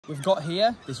We've got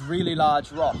here this really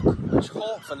large rock, which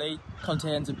hopefully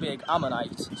contains a big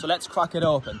ammonite. So let's crack it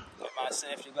open. Put my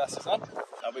safety glasses on,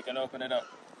 and we can open it up.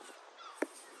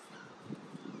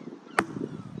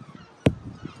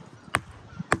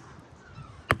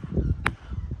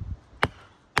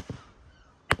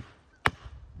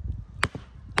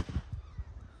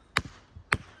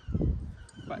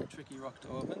 Quite a tricky rock to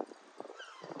open.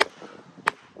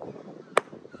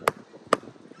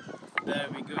 There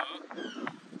we go.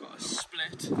 We've got a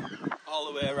split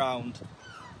all the way around.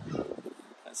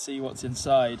 Let's see what's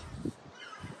inside.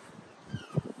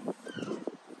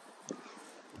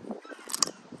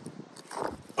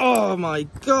 Oh my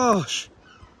gosh!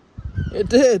 It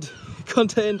did! It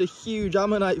contained a huge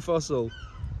ammonite fossil.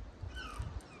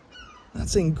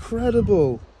 That's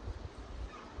incredible!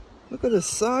 Look at the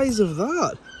size of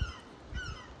that!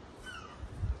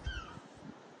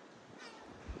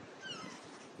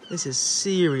 This is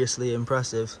seriously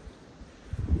impressive.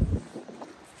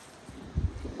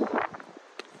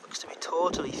 Looks to be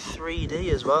totally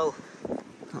 3D as well.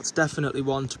 That's definitely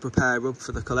one to prepare up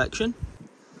for the collection.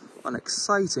 An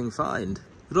exciting find.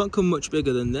 They don't come much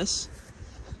bigger than this.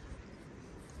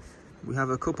 We have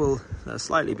a couple that are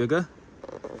slightly bigger.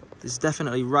 This is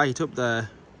definitely right up there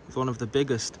with one of the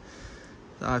biggest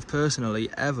that I've personally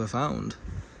ever found.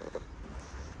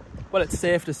 Well, it's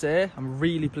safe to say I'm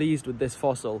really pleased with this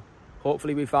fossil.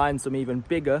 Hopefully we find some even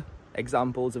bigger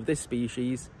examples of this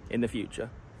species in the future.